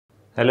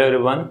Hello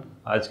everyone,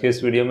 आज के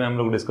इस वीडियो में हम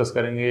लोग डिस्कस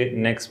करेंगे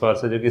नेक्स्ट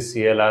पार्सर जो कि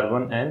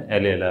CLR1 एंड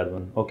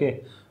LLR1। ओके,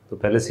 तो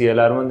पहले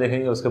CLR1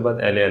 देखेंगे, उसके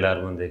बाद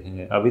LLR1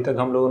 देखेंगे। अभी तक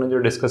हम लोगों ने जो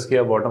डिस्कस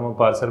किया बॉटम ऑफ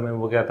पार्सर में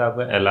वो क्या था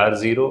आपका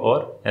LR0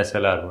 और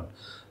SLR1।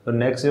 तो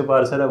नेक्स्ट जो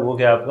पार्सर है वो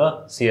क्या आपका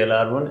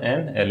CLR1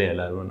 एंड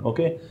LLR1।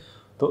 ओके,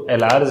 तो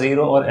LR0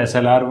 और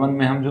SLR1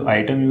 में हम जो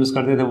आइटम यूज़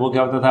करते थे वो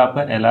क्या होता था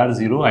आपका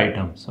LR0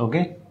 items.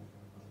 Okay,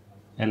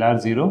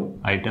 LR0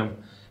 item.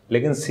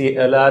 लेकिन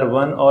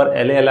CLR1 और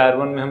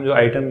LLR1 में हम जो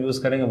आइटम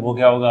यूज़ करेंगे वो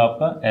क्या होगा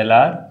आपका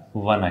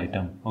LR1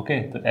 आइटम। ओके,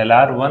 तो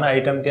LR1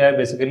 आइटम क्या है?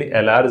 Basically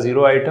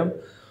LR0 item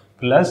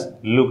plus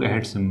look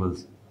ahead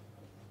symbols,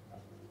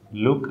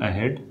 look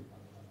ahead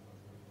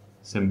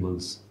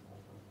symbols.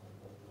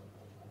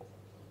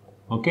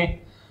 Okay,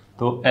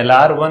 तो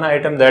LR1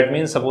 item that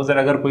means suppose that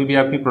अगर कोई भी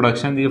आपकी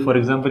प्रोडक्शन दी है, फॉर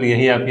एग्जांपल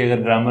यही आपकी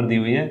अगर ग्रामर दी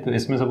हुई है, तो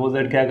इसमें सपोज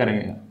दैट क्या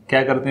करेंगे,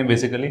 क्या करते हैं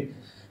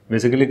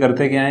बेसिकली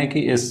करते क्या है कि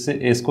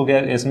इसको क्या,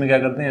 इसमें क्या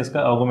करते हैं,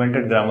 इसका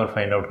ऑगमेंटेड ग्रामर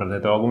फाइंड आउट करते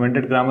हैं। तो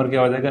ऑगमेंटेड ग्रामर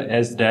क्या हो जाएगा,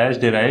 S dash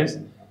derives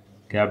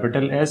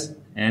capital S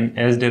and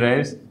S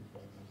derives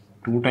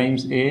 2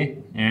 times A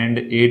and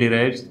A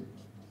derives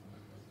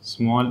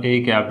small A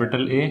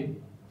capital A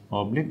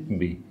oblique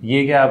B.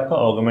 ये क्या आपका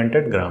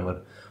ऑगमेंटेड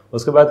ग्रामर।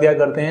 उसके बाद क्या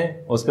करते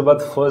हैं, उसके बाद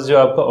फर्स्ट जो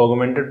आपका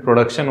ऑगमेंटेड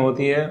प्रोडक्शन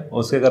होती है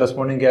उसके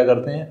करस्पॉन्डिंग क्या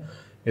करते हैं,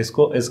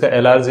 इसका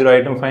LR0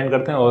 आइटम फाइंड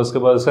करते हैं और उसके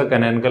बाद उसका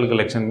कैनोनिकल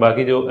कलेक्शन,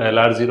 बाकी जो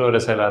LR0 और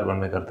SLR1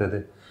 में करते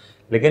थे।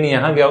 लेकिन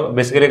यहाँ क्या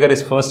बेसिकली अगर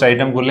इस फर्स्ट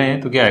आइटम को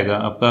लें तो क्या आएगा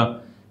आपका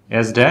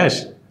S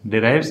dash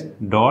derives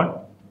dot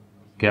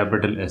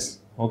capital S.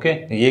 Okay,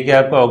 ये क्या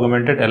आपका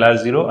ऑगमेंटेड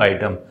LR0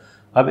 आइटम।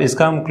 अब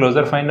इसका हम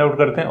क्लोजर फाइंड आउट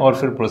करते हैं और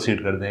फिर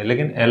प्रोसीड करते हैं।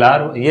 लेकिन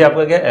ये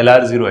आपका क्या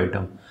LR0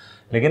 आइटम,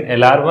 लेकिन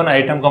LR1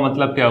 आइटम का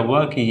मतलब क्या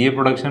हुआ कि ये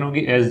प्रोडक्शन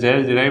होगी S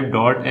dash derive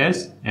dot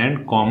S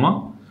and comma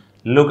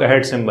look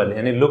ahead symbol.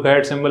 यानी लुक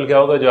अहेड सिंबल क्या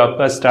होगा, जो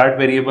आपका स्टार्ट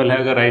वेरिएबल है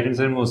अगर राइट हैंड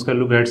साइड में, उसका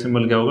लुक अहेड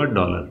सिंबल क्या होगा,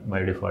 डॉलर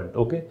बाय डिफॉल्ट।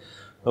 ओके,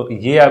 तो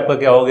ये आपका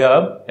क्या हो गया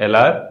अब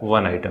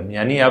LR1 आइटम,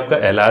 यानी आपका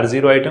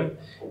LR0 आइटम,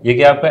 ये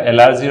क्या आपका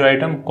LR0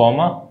 item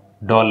comma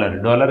dollar,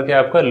 dollar क्या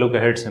आपका लुक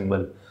अहेड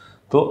सिंबल।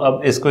 तो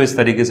अब इसको इस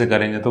तरीके से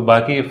करेंगे, तो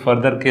बाकी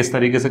फर्दर किस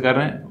तरीके से कर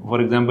रहे हैं,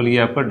 फॉर एग्जाम्पल ये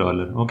आपका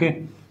डॉलर। ओके,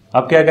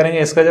 अब क्या करेंगे,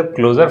 इसका जब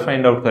क्लोजर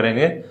फाइंड आउट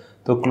करेंगे,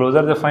 तो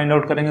क्लोजर जब फाइंड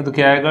आउट करेंगे तो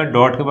क्या आएगा,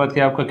 डॉट के बाद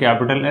क्या आपका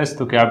कैपिटल एस,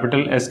 तो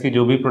कैपिटल एस की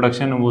जो भी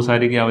प्रोडक्शन है वो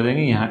सारी क्या हो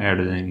जाएंगी, यहाँ ऐड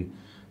हो जाएंगी।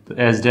 तो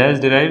S dash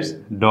derives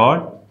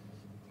dot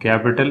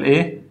capital A.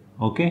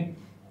 Okay,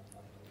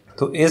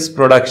 तो इस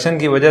प्रोडक्शन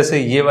की वजह से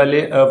ये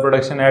वाले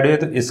प्रोडक्शन ऐड हुए,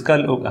 तो इसका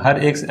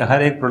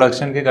हर एक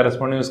प्रोडक्शन के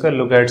करस्पॉन्डिंग उसका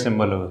लुक अहेड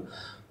सिंबल होगा।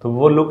 तो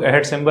वो लुक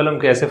अहेड सिंबल हम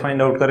कैसे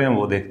फाइंड आउट करें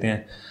वो देखते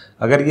हैं।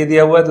 अगर ये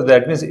दिया हुआ है तो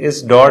दैट मीन्स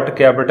इस डॉट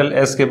कैपिटल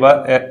एस के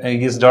बाद,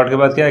 इस डॉट के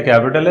बाद क्या है,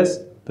 कैपिटल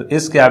एस। तो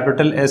इस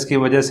कैपिटल एस की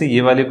वजह से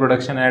ये वाली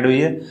प्रोडक्शन ऐड हुई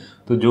है,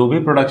 तो जो भी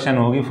प्रोडक्शन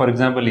होगी, फॉर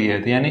एग्जांपल ये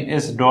है, तो यानी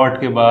इस डॉट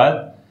के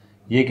बाद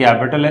ये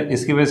कैपिटल है,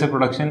 इसकी वजह से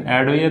प्रोडक्शन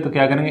ऐड हुई है, तो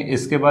क्या करेंगे,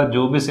 इसके बाद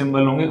जो भी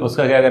सिंबल होंगे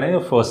उसका क्या करेंगे,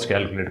 फर्स्ट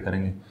कैलकुलेट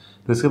करेंगे।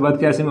 तो इसके बाद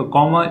क्या सिंबल,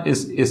 कॉमा,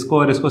 इसको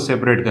और इसको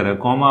सेपरेट करें,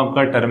 कॉमा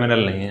आपका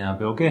टर्मिनल नहीं है यहाँ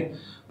पे। ओके,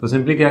 तो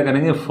सिंपली क्या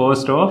करेंगे,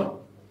 फर्स्ट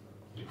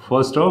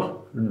ऑफ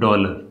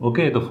डॉलर।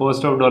 ओके, तो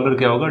फर्स्ट ऑफ डॉलर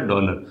क्या होगा,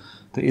 डॉलर।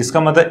 तो इसका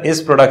मतलब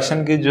इस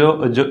प्रोडक्शन की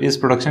जो इस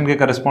प्रोडक्शन के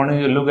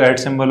करस्पॉन्डिंग जो लुक अहेड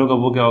सिंबल होगा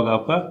वो क्या होगा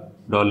आपका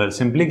डॉलर।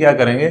 सिंपली क्या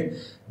करेंगे,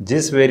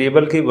 जिस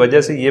वेरिएबल की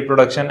वजह से ये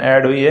प्रोडक्शन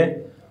ऐड हुई है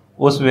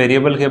उस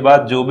वेरिएबल के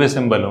बाद जो भी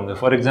सिंबल होंगे,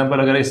 फॉर एग्जांपल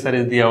अगर इस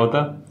तरह से दिया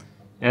होता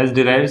S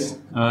derives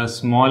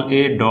small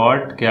A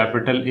dot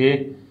capital A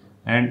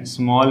and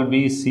small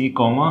B C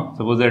comma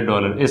suppose that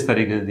dollar, इस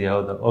तरीके से दिया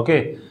होता। ओके,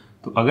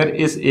 तो अगर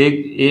इस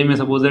एक ए में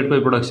सपोज दैट कोई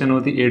प्रोडक्शन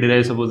होती, ए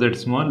derive suppose that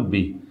small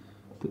B,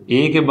 तो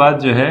ए के बाद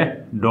जो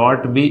है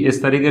डॉट बी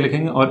इस तरीके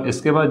लिखेंगे और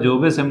इसके बाद जो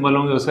भी सिंबल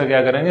होंगे उसका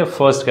क्या करेंगे,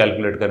 फर्स्ट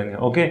कैलकुलेट करेंगे।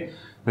 ओके,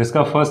 तो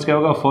इसका फर्स्ट क्या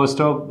होगा,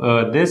 first of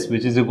this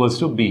which is equals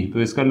to be,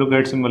 तो इसका लुक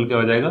अहेड सिंबल क्या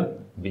हो जाएगा,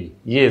 बी।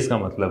 ये इसका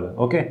मतलब है।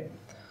 ओके,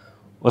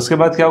 उसके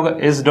बाद क्या होगा,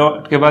 इस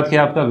डॉट के बाद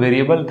क्या आपका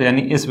वेरिएबल, तो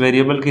यानी इस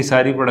वेरिएबल की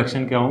सारी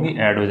प्रोडक्शन क्या होंगी,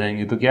 ऐड हो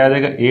जाएंगी। तो क्या आ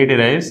जाएगा, ए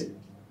derives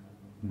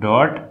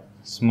dot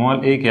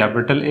small A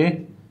capital A,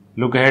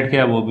 look ahead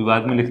क्या वो भी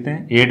बाद में लिखते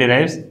हैं, ए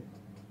डिराइव्स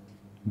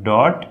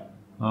डॉट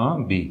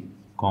बी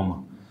कॉमा।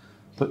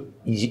 तो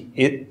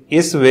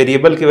इस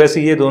वेरिएबल की वजह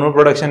से ये दोनों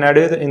प्रोडक्शन ऐड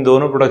हुए, तो इन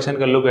दोनों प्रोडक्शन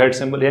का लुक अहेड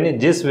सिंबल, यानी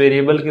जिस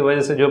वेरिएबल की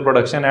वजह से जो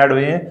प्रोडक्शन ऐड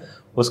हुए हैं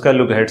उसका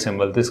लुक अहेड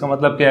सिंबल। तो इसका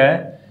मतलब क्या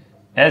है,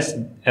 S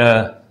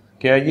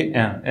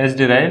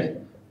derive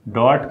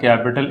dot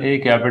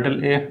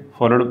capital A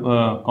followed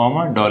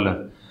comma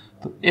dollar.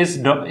 तो इस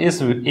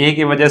ए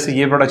की वजह से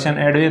ये प्रोडक्शन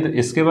ऐड हुई है, तो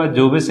इसके बाद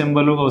जो भी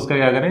सिंबल होगा उसका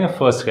क्या करेंगे,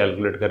 फर्स्ट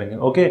कैलकुलेट करेंगे।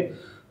 ओके,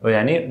 तो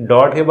यानी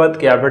डॉट के बाद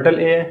कैपिटल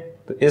ए है,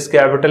 तो इस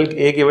कैपिटल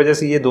ए की वजह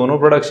से ये दोनों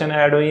प्रोडक्शन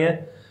ऐड हुई हैं,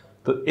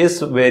 तो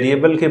इस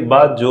वेरिएबल के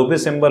बाद जो भी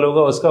सिंबल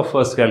होगा उसका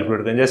फर्स्ट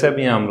कैलकुलेट करें, जैसे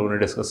अभी यहाँ हम लोगों ने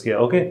डिस्कस किया।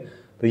 ओके,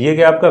 तो ये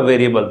क्या आपका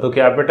वेरिएबल, तो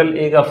कैपिटल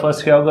ए का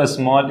फर्स्ट क्या होगा,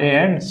 small A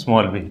and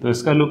small B, तो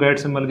इसका लुक अहेड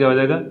सिंबल क्या हो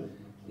जाएगा,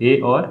 ए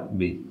और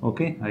बी।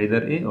 ओके,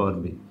 आइदर ए और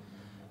बी।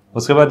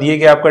 उसके बाद ये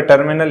क्या आपका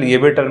टर्मिनल, ये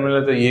भी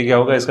टर्मिनल, तो ये क्या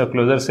होगा, इसका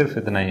क्लोजर सिर्फ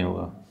इतना ही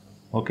होगा।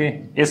 ओके,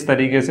 इस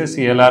तरीके से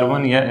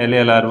CLR1 या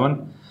LLR1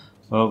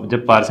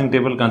 जब पार्सिंग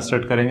टेबल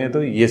कंस्ट्रक्ट करेंगे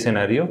तो ये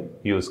सिनेरियो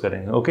यूज़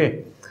करेंगे। ओके,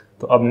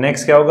 तो अब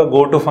नेक्स्ट क्या होगा,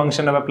 गो टू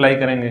फंक्शन अब अप्लाई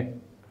करेंगे।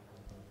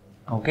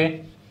 ओके,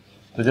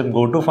 तो जब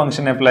गो टू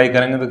फंक्शन अप्लाई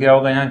करेंगे तो क्या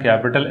होगा, यहाँ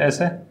कैपिटल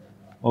एस है।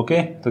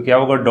 ओके, तो क्या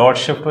होगा, डॉट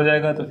शिफ्ट हो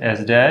जाएगा, तो S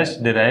dash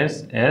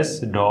derives S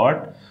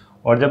dot,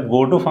 और जब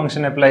गो टू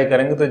फंक्शन अप्लाई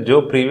करेंगे तो जो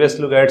प्रीवियस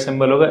लुकएट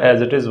सिंबल होगा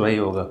एज इट इज़ वही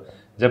होगा।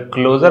 जब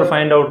क्लोजर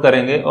फाइंड आउट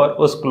करेंगे और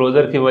उस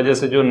क्लोजर की वजह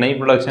से जो नई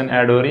प्रोडक्शन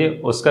ऐड हो रही है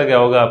उसका क्या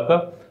होगा,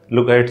 आपका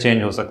लुकएट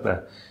चेंज हो सकता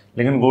है,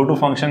 लेकिन गो टू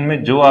फंक्शन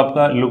में जो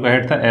आपका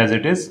लुकएट था एज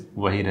इट इज़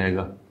वही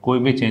रहेगा, कोई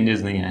भी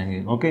चेंजेस नहीं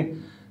आएंगे। Okay,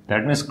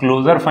 that means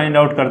closure find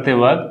out करते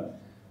वक्त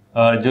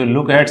जो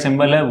लुकएट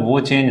सिंबल है वो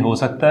चेंज हो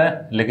सकता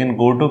है, लेकिन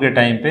गो टू के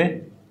टाइम पे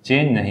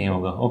चेंज नहीं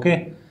होगा। ओके,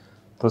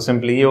 तो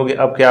सिंपली ये हो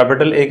गया। अब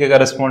कैपिटल ए के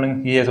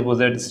करस्पॉन्डिंग ये सपोज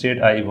दैट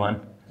स्टेट I1,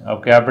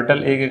 अब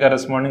कैपिटल ए के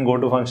corresponding go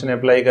to function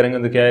apply करेंगे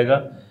तो क्या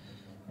आएगा,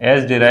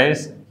 S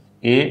derives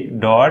A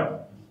dot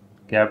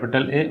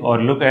capital A,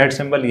 और लुक एट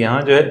सिंबल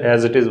यहाँ जो है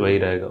एज इट इज़ वही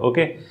रहेगा।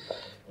 ओके,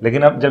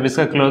 लेकिन अब जब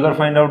इसका क्लोजर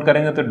फाइंड आउट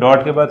करेंगे तो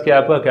डॉट के बाद क्या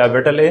आपका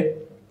कैपिटल ए,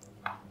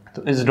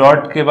 तो इस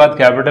डॉट के बाद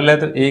कैपिटल है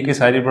तो ए की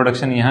सारी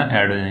प्रोडक्शन यहाँ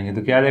ऐड हो जाएंगे,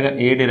 तो क्या आ जाएगा,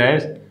 ए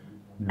derives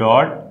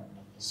dot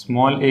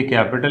small A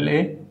capital A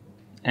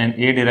and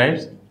A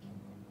derives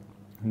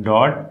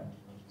dot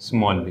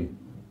small B.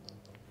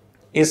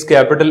 इस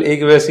कैपिटल ए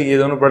की वजह से ये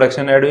दोनों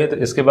प्रोडक्शन ऐड हुई है, तो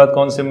इसके बाद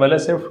कौन सिंबल है,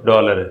 सिर्फ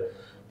डॉलर है,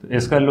 तो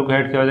इसका लुक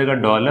हेड क्या हो जाएगा,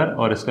 डॉलर,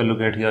 और इसका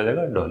लुक हेड क्या हो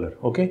जाएगा, डॉलर।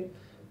 ओके,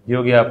 ये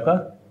हो गया आपका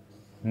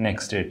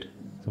नेक्स्ट स्टेट।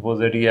 सपोज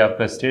दैट ये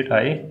आपका स्टेट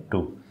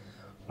I2।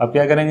 अब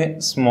क्या करेंगे,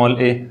 स्मॉल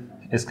ए,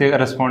 इसके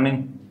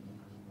करस्पॉन्डिंग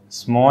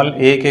स्मॉल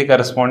ए के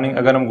करस्पॉन्डिंग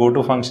अगर हम गो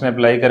टू फंक्शन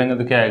अप्लाई करेंगे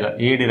तो क्या आएगा,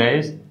 ए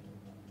derives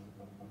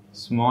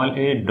small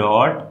A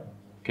dot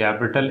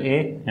capital A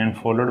and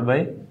followed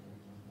by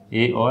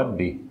ए और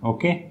बी।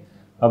 ओके,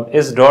 अब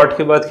इस डॉट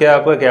के बाद क्या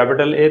आपका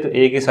कैपिटल ए, तो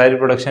ए की सारी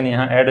प्रोडक्शन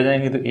यहाँ ऐड हो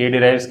जाएंगी, तो ए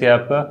डिराइव्स क्या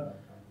आपका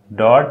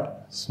dot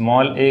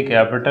small A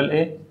capital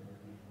A,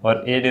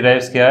 और ए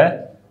डिराइव्स क्या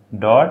है,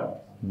 डॉट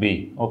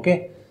बी। ओके,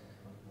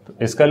 तो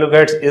इसका लुक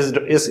एट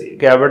इस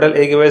कैपिटल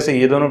ए की वजह से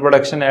ये दोनों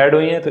प्रोडक्शन ऐड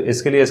हुई हैं, तो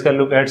इसके लिए इसका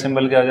लुक एट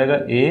सिंबल क्या हो जाएगा,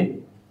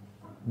 A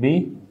B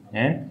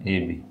and A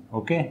B.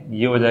 Okay,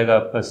 ये हो जाएगा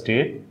आपका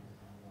state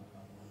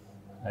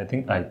I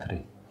think I3।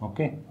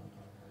 Okay,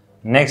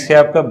 next है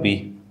आपका बी।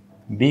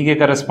 बी के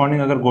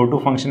करस्पॉन्डिंग अगर गो टू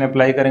फंक्शन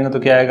अप्लाई करेंगे तो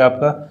क्या आएगा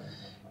आपका,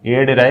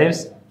 ए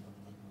डिराइव्स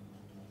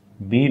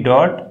बी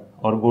डॉट,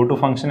 और गो टू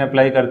फंक्शन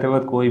अप्लाई करते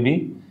वक्त कोई भी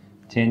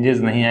चेंजेस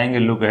नहीं आएंगे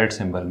लुक एट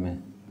सिंबल में,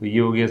 तो ये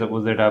हो गया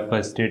सपोज दैट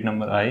आपका स्टेट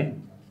नंबर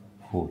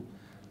I4।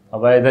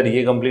 अब इधर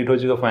ये कंप्लीट हो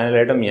चुका, फाइनल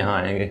आइटम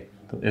यहाँ आएंगे,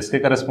 तो इसके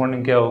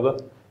करस्पॉन्डिंग क्या होगा,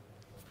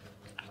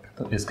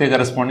 तो इसके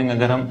करस्पॉन्डिंग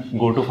अगर हम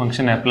गो टू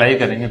फंक्शन अप्लाई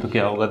करेंगे तो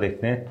क्या होगा,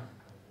 देखते हैं।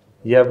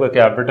 ये आपका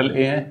कैपिटल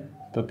ए है,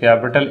 तो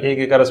कैपिटल ए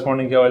के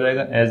करस्पॉन्डिंग क्या हो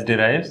जाएगा, S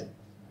derives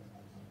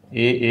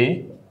A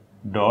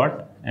dot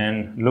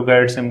and look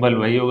at symbol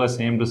वही होगा,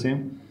 सेम टू सेम,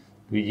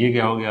 तो ये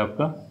क्या हो गया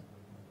आपका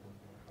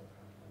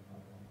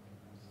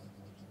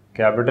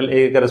कैपिटल ए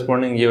के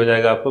करस्पॉन्डिंग ये हो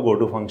जाएगा आपका गो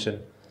टू फंक्शन।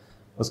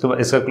 उसके बाद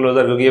इसका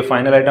क्लोजर, क्योंकि ये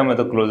फाइनल आइटम है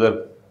तो क्लोजर,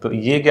 तो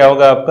ये क्या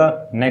होगा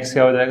आपका नेक्स्ट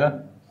क्या हो जाएगा,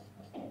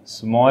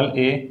 स्मॉल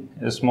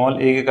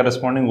ए के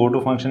corresponding go to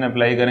function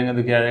apply करेंगे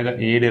तो क्या आ जाएगा,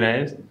 ए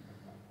derives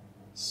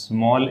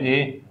small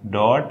A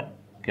dot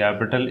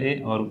capital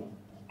A, और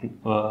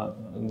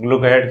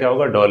लुक एट क्या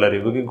होगा, डॉलर ही,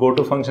 क्योंकि गो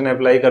टू फंक्शन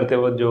अप्लाई करते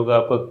वक्त जो होगा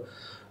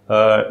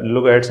आपका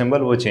लुक एट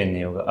सिंबल वो चेंज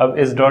नहीं होगा। अब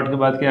इस डॉट के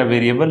बाद क्या,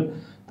 वेरिएबल,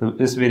 तो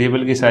इस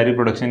वेरिएबल की सारी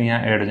प्रोडक्शन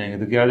यहाँ ऐड हो जाएंगे,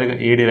 तो क्या हो जाएगा,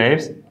 ए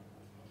डिराइव्स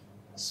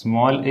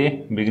स्मॉल ए,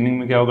 बिगिनिंग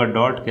में क्या होगा,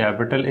 डॉट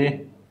कैपिटल ए,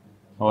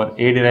 और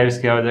ए डिराइव्स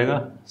क्या हो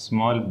जाएगा,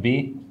 स्मॉल बी।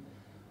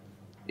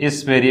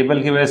 इस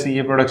वेरिएबल की वजह से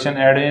ये प्रोडक्शन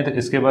ऐड हुई है, तो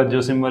इसके बाद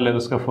जो सिंबल है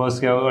उसका फर्स्ट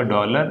क्या होगा,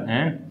 डॉलर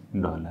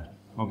एंड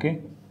डॉलर। ओके,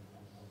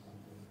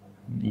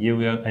 ये हो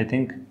गया आई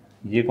थिंक,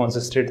 ये कौन सा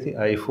स्टेट थी,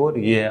 I4,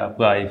 ये है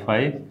आपका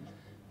I5,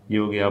 ये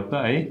हो गया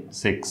आपका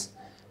I6।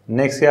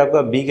 नेक्स्ट है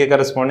आपका बी के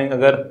करस्पॉन्डिंग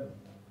अगर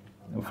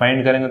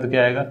फाइंड करेंगे तो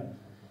क्या आएगा,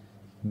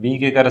 बी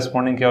के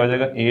करस्पॉन्डिंग क्या हो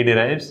जाएगा, ए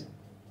derives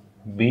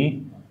B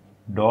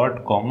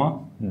dot comma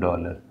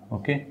dollar.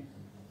 Okay,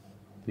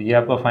 तो ये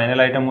आपका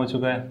फाइनल आइटम हो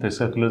चुका है, तो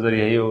इसका क्लोजर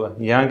यही होगा।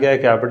 यहाँ क्या है,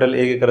 कैपिटल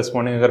ए के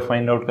करस्पॉन्डिंग अगर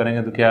फाइंड आउट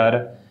करेंगे तो क्या आ रहा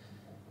है,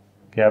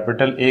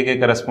 कैपिटल ए के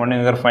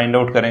करस्पॉन्डिंग अगर फाइंड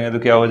आउट करेंगे तो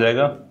क्या हो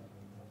जाएगा,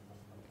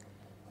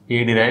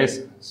 ए derives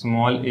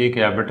small A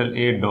capital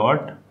A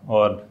dot,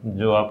 और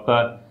जो आपका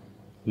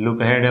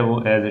लुक अहेड है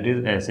वो एज इट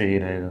इज़ ऐसे ही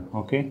रहेगा।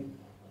 ओके,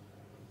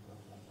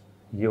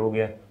 ये हो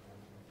गया।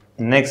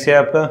 नेक्स्ट है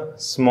आपका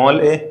स्मॉल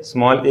ए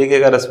के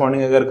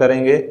करस्पॉन्डिंग अगर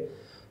करेंगे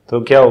तो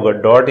क्या होगा,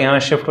 डॉट यहाँ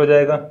शिफ्ट हो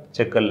जाएगा,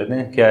 चेक कर लेते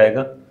हैं क्या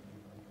आएगा,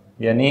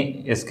 यानी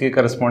इसके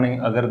करस्पॉन्डिंग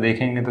अगर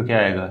देखेंगे तो क्या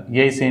आएगा,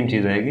 यही सेम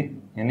चीज़ आएगी,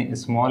 यानी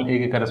स्मॉल ए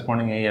के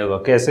करस्पॉन्डिंग यही होगा।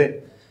 कैसे,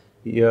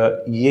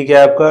 ये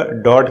क्या आपका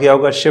डॉट क्या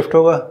होगा, शिफ्ट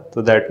होगा,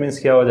 तो दैट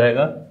मीन्स क्या हो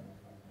जाएगा,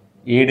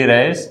 ए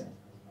derives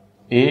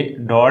A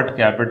dot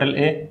capital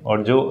A,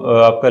 और जो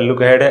आपका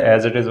लुक अहेड है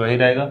एज इट इज़ वही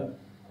रहेगा,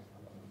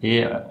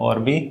 ए और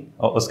बी,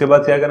 और उसके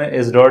बाद क्या करें,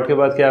 इस डॉट के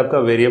बाद क्या आपका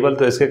वेरिएबल,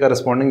 तो इसके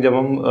करस्पॉन्डिंग जब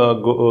हम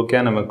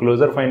क्या नाम है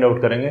क्लोजर फाइंड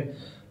आउट करेंगे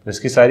तो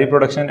इसकी सारी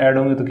प्रोडक्शन ऐड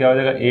होंगी, तो क्या हो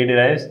जाएगा, ए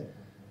डिराइव्स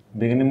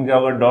बिगिनिंग में क्या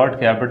होगा, dot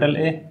capital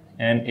A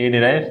and A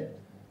derive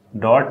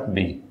dot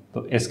B.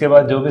 तो इसके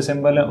बाद जो भी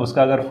सिंबल है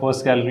उसका अगर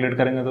फर्स्ट कैलकुलेट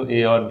करेंगे तो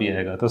ए और बी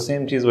आएगा, तो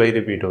सेम चीज़ वही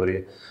रिपीट हो रही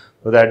है।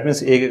 तो दैट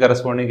मीन्स ए के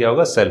करस्पॉन्डिंग क्या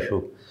होगा, सेल्फ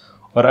लूप।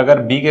 और अगर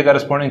बी के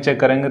करस्पॉन्डिंग चेक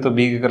करेंगे तो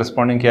बी के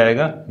करस्पॉन्डिंग क्या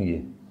आएगा,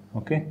 ये।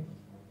 ओके,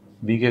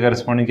 बी के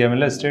करस्पॉन्डिंग क्या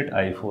मिला, स्टेट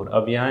I4।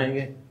 अब यहाँ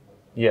आएंगे,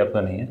 ये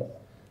आपका नहीं है।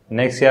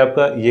 नेक्स्ट ये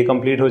आपका ये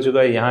कंप्लीट हो चुका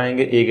है, यहाँ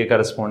आएंगे ए के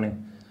करस्पॉन्डिंग।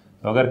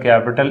 तो अगर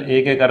कैपिटल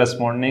ए के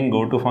corresponding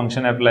go to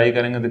function apply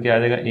करेंगे तो क्या आ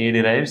जाएगा, ए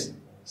derives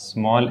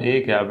small A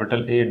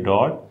capital A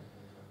dot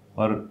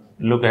और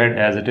look ahead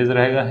as it is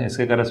रहेगा।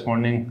 इसके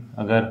करस्पॉन्डिंग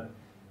अगर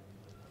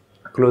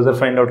क्लोजर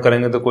फाइंड आउट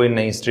करेंगे तो कोई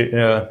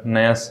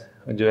नया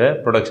जो है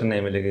प्रोडक्शन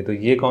नहीं मिलेगी। तो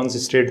ये कौन सी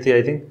स्टेट थी,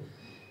 आई थिंक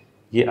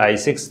ये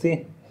I6 थी,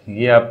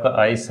 ये आपका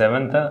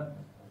I7 था,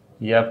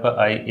 ये आपका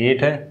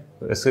I8 है।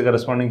 तो इसके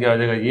करस्पॉन्डिंग क्या हो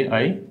जाएगा, ये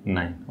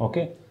I9।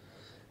 ओके,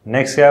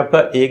 नेक्स्ट है आपका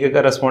ए के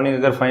करस्पॉन्डिंग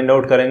अगर फाइंड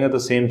आउट करेंगे तो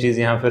सेम चीज़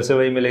यहाँ फिर से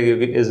वही मिलेगी,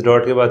 क्योंकि इस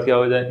डॉट के बाद क्या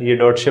हो जाए, ये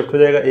डॉट शिफ्ट हो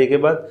जाएगा ए के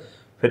बाद।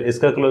 फिर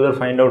इसका क्लोजर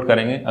फाइंड आउट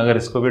करेंगे, अगर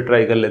इसको भी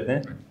ट्राई कर लेते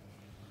हैं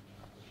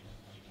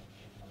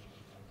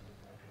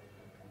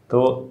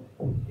तो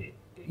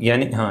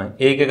यानी हाँ,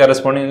 ए के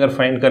करस्पॉन्डिंग अगर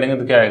फाइंड करेंगे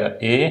तो क्या आएगा,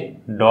 ए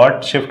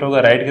डॉट शिफ्ट होगा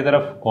राइट की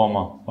तरफ, कॉमा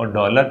और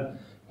डॉलर,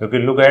 क्योंकि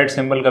लुक एट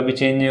सिंबल कभी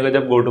चेंज नहीं होगा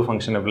जब गो टू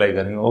फंक्शन अप्लाई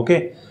करेंगे। ओके,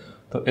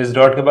 तो इस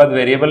डॉट के बाद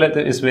वेरिएबल है तो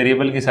इस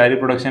वेरिएबल की सारी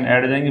प्रोडक्शन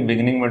ऐड हो जाएंगी।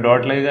 बिगिनिंग में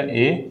डॉट लगेगा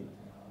ए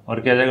और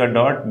क्या जाएगा,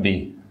 डॉट बी।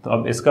 तो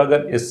अब इसका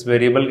अगर इस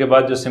वेरिएबल के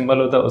बाद जो सिंबल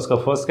होता है उसका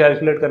फर्स्ट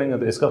कैलकुलेट करेंगे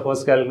तो इसका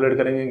फर्स्ट कैलकुलेट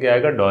करेंगे क्या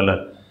आएगा,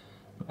 dollar.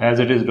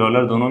 As it is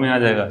dollar दोनों में आ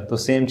जाएगा, तो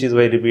सेम चीज़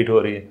वही रिपीट हो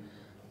रही है।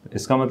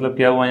 इसका मतलब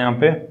क्या हुआ यहाँ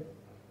पे,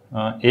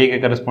 ए के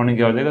करस्पॉन्डिंग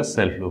क्या हो जाएगा,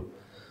 सेल्फ लूप।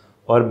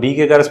 और बी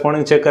के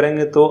करस्पॉन्डिंग चेक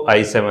करेंगे तो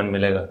I7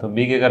 मिलेगा। तो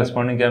बी के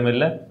करस्पॉन्डिंग क्या मिल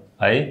रहा है,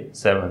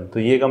 I7। तो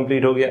ये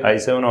कंप्लीट हो गया,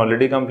 I7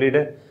 ऑलरेडी कंप्लीट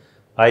है,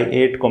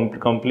 I8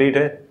 कंप्लीट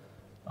है,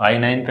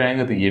 I9 पे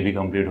आएंगे तो ये भी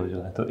कंप्लीट हो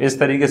जाएगा। तो इस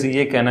तरीके से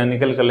ये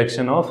canonical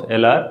collection of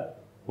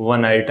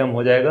LR1 item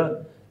हो जाएगा।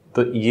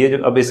 तो ये जो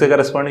अब इसके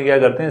करस्पॉन्डिंग क्या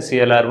करते हैं,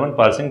 CLR1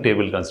 पार्सिंग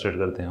टेबल कंसिडर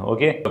करते हैं।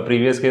 ओके,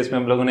 प्रीवियस केस में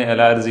हम लोगों ने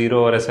LR0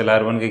 और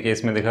SLR1 के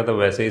केस में देखा तो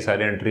वैसे ही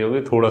सारी एंट्री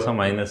होगी, थोड़ा सा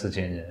माइनर से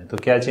चेंज है। तो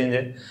क्या चेंज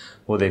है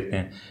वो देखते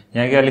हैं।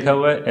 यहाँ क्या लिखा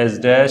हुआ है,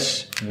 S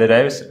dash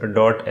derives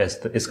dot S।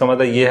 तो इसका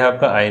मतलब ये है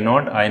आपका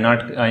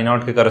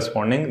I0 के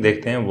करस्पॉन्डिंग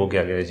देखते हैं वो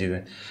क्या क्या चीज़ें।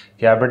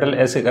 कैपिटल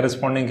S के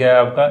करस्पॉन्डिंग क्या है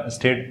आपका,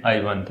 स्टेट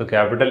I1। तो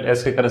कैपिटल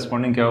S के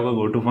करस्पॉन्डिंग क्या होगा,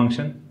 गो टू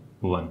फंक्शन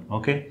 1।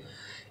 ओके,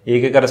 ए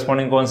के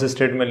करस्पॉन्डिंग कौन सी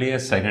स्टेट मिली है,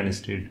 सेकंड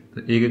स्टेट।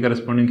 तो ए के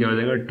करस्पॉन्डिंग क्या हो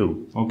जाएगा, 2।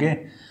 ओके,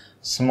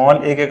 स्मॉल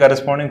ए के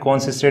करस्पॉन्डिंग कौन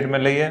सी स्टेट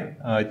मिल रही है,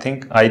 I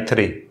think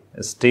I3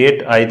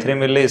 state I3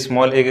 मिल रही है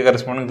स्मॉल ए के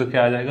करस्पॉन्डिंग, तो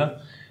क्या आ जाएगा,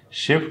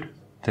 शिफ्ट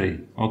 3।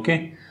 ओके,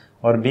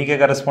 और बी के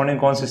करस्पॉन्डिंग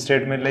कौन सी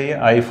स्टेट मिल रही है,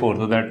 I4।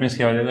 तो दैट मीन्स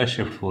क्या हो जाएगा,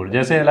 शिफ्ट 4।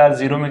 जैसे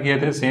LR0 में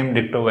किए थे सेम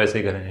डिक्टो वैसे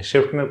ही करेंगे।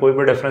 शिफ्ट में कोई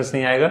भी डिफरेंस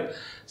नहीं आएगा,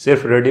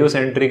 सिर्फ रिड्यूस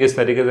एंट्री किस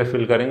तरीके से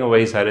फिल करेंगे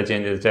वही सारे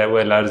चेंजेस, चाहे वो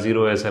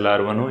LR0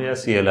 SLR1 हो या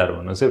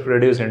CLR1 हो, सिर्फ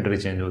रिड्यूस एंट्री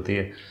चेंज होती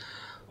है।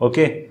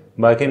 ओके,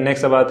 बाकी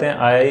नेक्स्ट अब आते हैं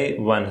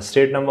I1।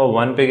 स्टेट नंबर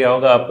 1 पे क्या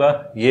होगा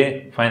आपका,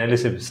 ये फाइनली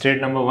सिर्फ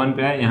स्टेट नंबर 1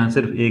 पे है, यहाँ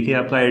सिर्फ एक ही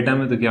आपका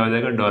आइटम है तो क्या हो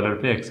जाएगा, डॉलर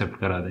पे एक्सेप्ट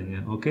करा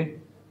देंगे। ओके,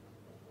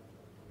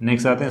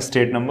 नेक्स्ट आते हैं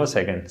स्टेट नंबर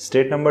 2।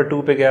 स्टेट नंबर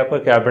 2 पे क्या आपका,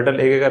 कैपिटल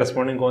ए के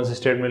करस्पॉन्डिंग कौन सी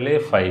स्टेट मिल रही है,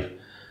 5।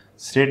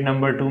 स्टेट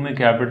नंबर 2 में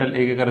कैपिटल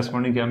ए के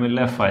करस्पॉन्डिंग क्या मिल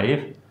रहा है, 5,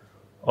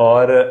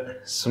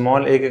 और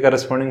स्मॉल ए के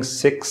करस्पॉन्डिंग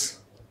 6।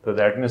 तो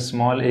दैट मीन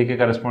स्मॉल ए के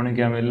करस्पॉन्डिंग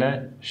क्या मिल रहा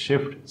है,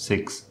 शिफ्ट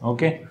 6।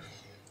 ओके,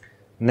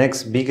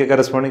 नेक्स्ट बी के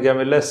करस्पॉन्डिंग क्या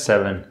मिल रहा है,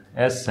 7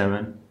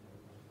 S7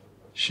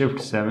 शिफ्ट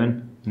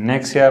 7।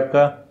 नेक्स्ट है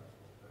आपका,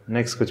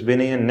 नेक्स्ट कुछ भी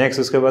नहीं है। नेक्स्ट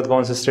उसके बाद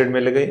कौन सी स्टेट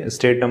मिल गई,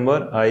 स्टेट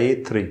नंबर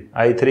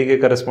I3 के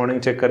करस्पॉन्डिंग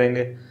चेक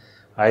करेंगे।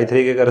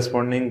 I3 के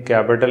करस्पॉन्डिंग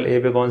कैपिटल ए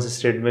पे कौन सी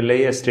स्टेट मिल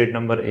रही है, स्टेट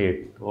नंबर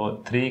 8। तो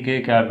 3 के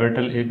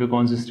कैपिटल ए पे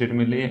कौन सी स्टेट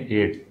मिल रही है,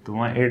 8। तो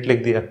वहाँ 8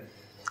 लिख दिया।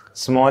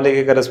 स्मॉल ए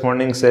के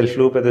करस्पॉन्डिंग सेल्फ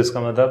लूप है तो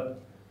इसका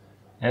मतलब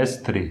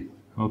S3।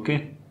 ओके,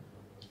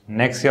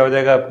 नेक्स्ट क्या हो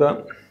जाएगा आपका,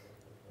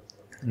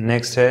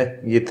 नेक्स्ट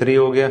है ये 3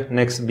 हो गया।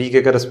 नेक्स्ट बी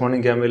के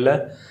करस्पॉन्डिंग क्या मिल रहा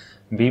है,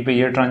 बी पे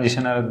ये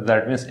ट्रांजिशन आ रहा है,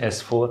 दैट मीन्स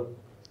S4।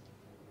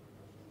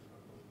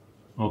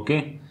 ओके,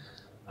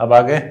 अब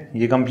आगे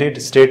ये कंप्लीट।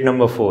 स्टेट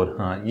नंबर 4,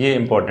 हाँ ये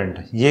इंपॉर्टेंट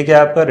है, ये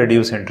क्या आपका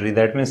रिड्यूस एंट्री,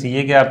 दैट मीन्स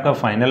ये क्या आपका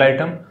फाइनल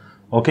आइटम।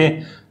 ओके,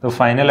 तो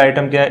फाइनल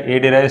आइटम क्या है, ए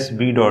डिराइव्स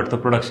बी डॉट। तो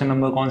प्रोडक्शन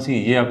नंबर कौन सी है,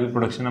 ये आपकी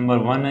प्रोडक्शन नंबर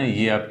 1 है,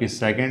 ये आपकी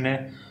सेकंड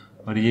है,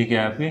 और ये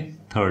क्या आपकी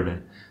थर्ड है।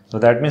 तो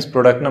दैट मीन्स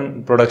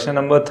प्रोडक्शन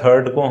नंबर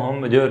 3 को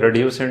हम जो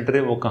रिड्यूस एंट्री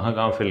वो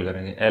कहाँ फिल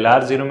करेंगे।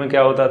 LR0 में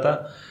क्या होता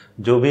था,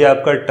 जो भी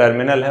आपका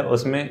टर्मिनल है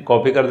उसमें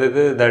कॉपी कर देते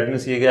थे, दैट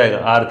मीन्स ये क्या आएगा,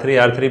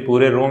 R3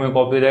 पूरे रो में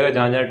कॉपी हो जाएगा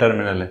जहाँ जहाँ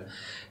टर्मिनल है।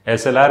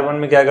 SLR1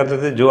 में क्या करते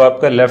थे, जो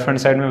आपका लेफ्ट हैंड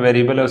साइड में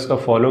वेरिएबल है उसका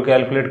फॉलो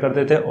कैलकुलेट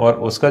करते थे और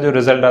उसका जो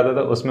रिजल्ट आता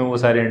था उसमें वो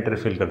सारी एंट्री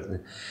फिल करते थे।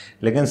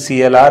 लेकिन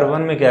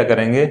CLR1 में क्या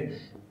करेंगे,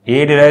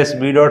 ए derives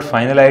B dot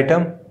final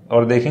item,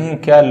 और देखेंगे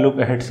क्या लुक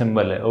अहेड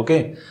सिंबल है। ओके,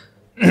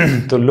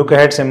 तो लुक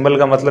अहेड सिंबल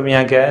का मतलब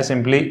यहाँ क्या है,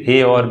 सिंपली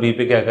ए और बी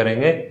पे क्या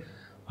करेंगे,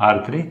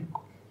 R3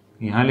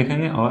 यहाँ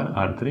लिखेंगे और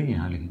R3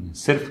 यहाँ लिखेंगे।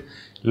 सिर्फ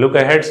लुक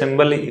अहेड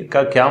सिंबल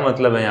का क्या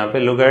मतलब है यहाँ पे,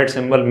 लुक अहेड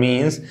सिंबल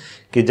मीन्स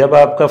कि जब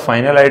आपका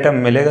फाइनल आइटम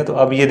मिलेगा तो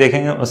अब ये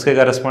देखेंगे उसके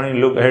करस्पॉन्डिंग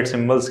लुक अहेड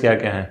सिंबल्स क्या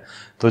क्या हैं।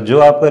 तो जो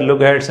आपका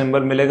लुक अहेड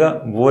सिंबल मिलेगा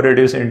वो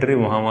रिड्यूस एंट्री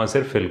वहाँ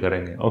से फिल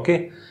करेंगे। ओके,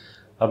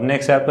 अब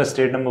नेक्स्ट है आपका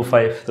स्टेट नंबर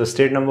 5। तो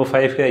स्टेट नंबर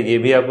 5 क्या है, ये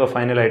भी आपका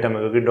फाइनल आइटम है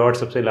क्योंकि डॉट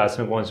सबसे लास्ट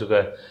में पहुंच चुका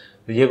है।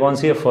 तो ये कौन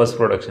सी है, फर्स्ट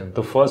प्रोडक्शन।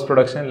 तो फर्स्ट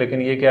प्रोडक्शन,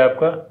 लेकिन ये क्या है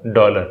आपका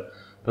डॉलर।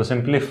 तो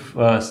सिंपली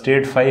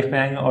स्टेट 5 पे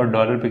आएंगे और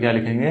डॉलर पे क्या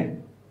लिखेंगे,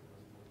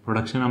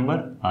 प्रोडक्शन नंबर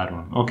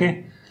R1। ओके,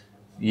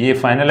 ये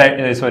फाइनल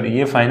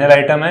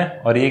आइटम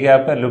है और ये क्या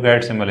आपका लुक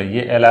अहेड सिंबल है।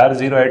 ये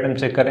LR0 आइटम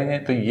चेक करेंगे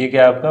तो ये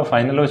क्या आपका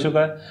फाइनल हो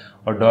चुका है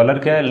और डॉलर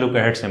क्या है, लुक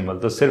अहेड सिंबल।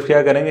 तो सिर्फ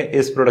क्या करेंगे,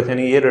 इस प्रोडक्शन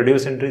ये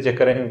रिड्यूस एंट्री चेक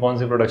करेंगे, कौन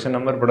सी प्रोडक्शन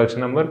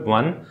नंबर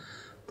 1।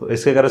 तो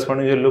इसके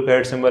करस्पॉन्डिंग जो लुक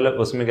अहेड सिंबल है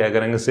उसमें क्या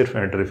करेंगे, सिर्फ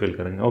एंट्री फिल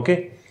करेंगे। ओके,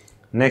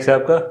 नेक्स्ट है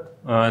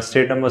आपका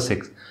स्टेट नंबर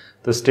 6।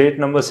 तो स्टेट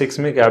नंबर 6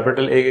 में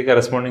कैपिटल A के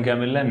करस्पॉन्डिंग क्या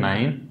मिल रहा है,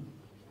 9,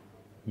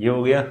 ये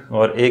हो गया।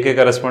 और A के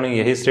करस्पॉन्डिंग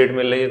यही स्टेट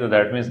मिल रही है तो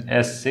that means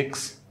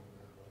S6।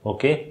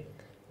 Okay,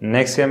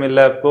 next क्या मिल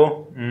रहा है आपको,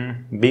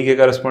 B के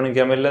करस्पॉन्डिंग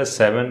क्या मिल रहा है,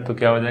 7, तो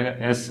क्या हो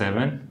जाएगा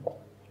S7।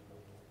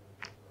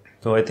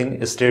 तो आई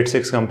थिंक स्टेट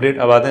 6 कंप्लीट।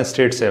 अब आते हैं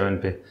स्टेट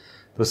 7 पे।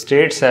 तो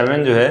स्टेट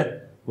 7 जो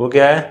है वो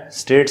क्या है,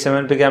 स्टेट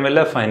 7 पे क्या मिल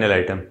रहा है, फाइनल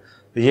आइटम।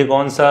 तो ये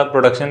कौन सा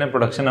प्रोडक्शन है,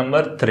 production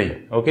number 3।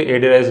 Okay, A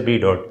derives B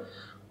dot,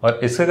 और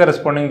इसके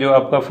करस्पॉन्डिंग जो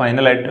आपका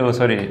final item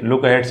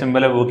look ahead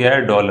symbol है वो क्या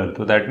है, डॉलर।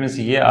 तो दैट मीन्स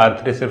ये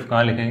R3 सिर्फ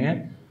कहाँ लिखेंगे,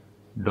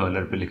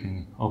 डॉलर पे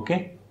लिखेंगे। ओके,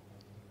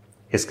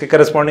 इसके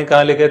करस्पॉन्डिंग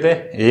कहाँ लिखे थे,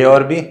 A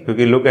और B,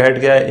 क्योंकि लुक अहेड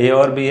क्या है, A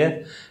और B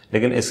है।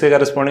 लेकिन इसके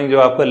करस्पॉन्डिंग जो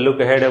आपका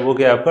लुक अहेड है वो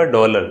क्या है आपका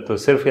डॉलर। तो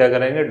सिर्फ क्या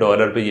करेंगे,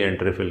 डॉलर पे ये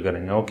एंट्री फिल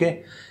करेंगे। ओके,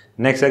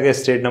 नेक्स्ट है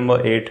स्टेट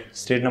नंबर 8।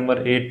 स्टेट नंबर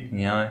 8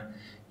 यहाँ है,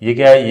 ये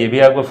क्या है, ये भी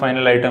आपका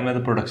फाइनल आइटम है। तो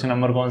प्रोडक्शन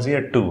नंबर कौन सी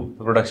है, 2।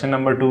 तो प्रोडक्शन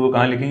नंबर 2 को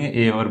कहाँ लिखेंगे,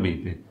 A और B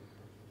पे,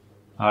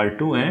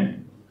 R2 and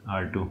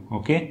R2।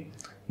 Okay,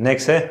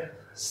 next है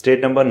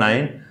स्टेट नंबर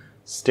 9।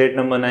 स्टेट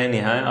नंबर 9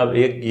 यहाँ है। अब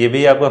एक ये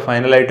भी आपका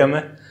फाइनल आइटम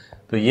है,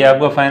 तो ये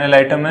आपका फाइनल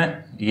आइटम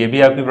है, ये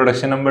भी आपकी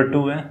प्रोडक्शन नंबर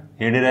 2 है,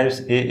 A derives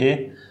AA।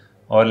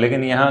 और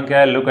लेकिन यहाँ क्या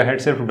है, लुक अहेड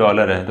सिर्फ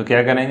डॉलर है। तो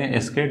क्या करेंगे,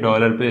 इसके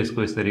डॉलर पे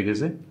इसको इस तरीके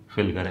से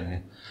फिल करेंगे।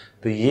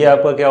 तो ये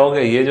आपका क्या हो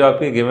गया, ये जो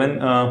आपकी गिवन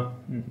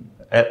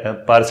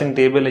पार्सिंग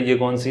टेबल है ये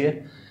कौन सी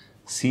है,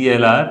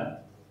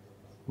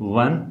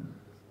 CLR1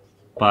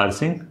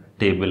 पार्सिंग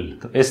टेबल।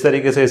 तो इस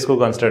तरीके से इसको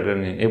कंस्ट्रक्ट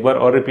करेंगे। एक बार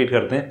और रिपीट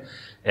करते हैं।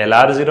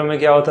 LR0 में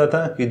क्या होता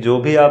था कि जो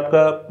भी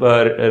आपका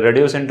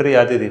रेडियस एंट्री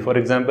आती थी, फॉर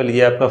एग्जांपल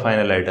ये आपका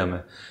फाइनल आइटम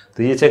है,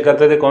 तो ये चेक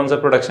करते थे कौन सा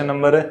प्रोडक्शन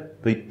नंबर है।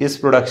 तो इस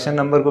प्रोडक्शन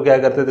नंबर को क्या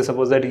करते थे,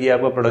 सपोज दैट ये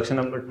आपका प्रोडक्शन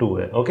नंबर 2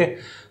 है। ओके,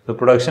 तो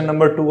प्रोडक्शन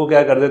नंबर 2 को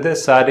क्या करते थे,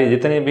 सारे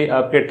जितने भी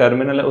आपके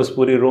टर्मिनल है उस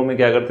पूरी रो में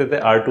क्या करते थे,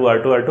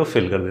 R2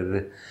 फिल कर देते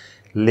थे।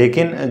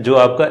 लेकिन जो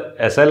आपका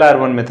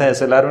SLR1 में था,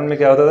 SLR1 में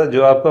क्या होता था,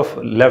 जो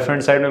आपका लेफ्ट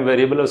हैंड साइड में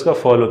वेरिएबल है उसका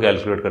फॉलो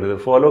कैलकुलेट करते थे।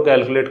 फॉलो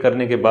कैलकुलेट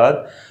करने के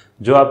बाद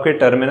जो आपके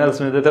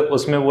टर्मिनल्स मिलते थे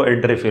उसमें वो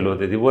एंट्री फिल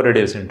होती थी, वो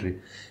रेडियस एंट्री।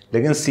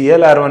 लेकिन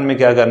CLR1 में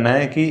क्या करना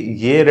है कि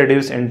ये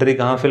रेडियस एंट्री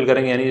कहाँ फिल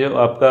करेंगे, यानी जो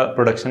आपका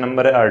प्रोडक्शन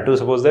नंबर है R2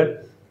 सपोज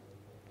दैट,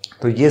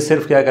 तो ये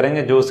सिर्फ क्या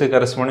करेंगे, जो उसके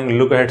करस्पॉन्डिंग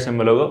लुक अहेड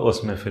सिंबल होगा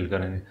उसमें फिल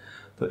करेंगे।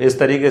 तो इस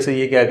तरीके से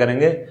ये क्या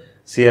करेंगे,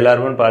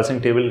 CLR1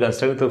 पार्सिंग टेबल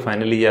कंस्ट्रक्ट। तो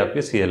फाइनली ये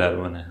आपकी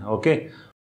CLR1 है। ओके,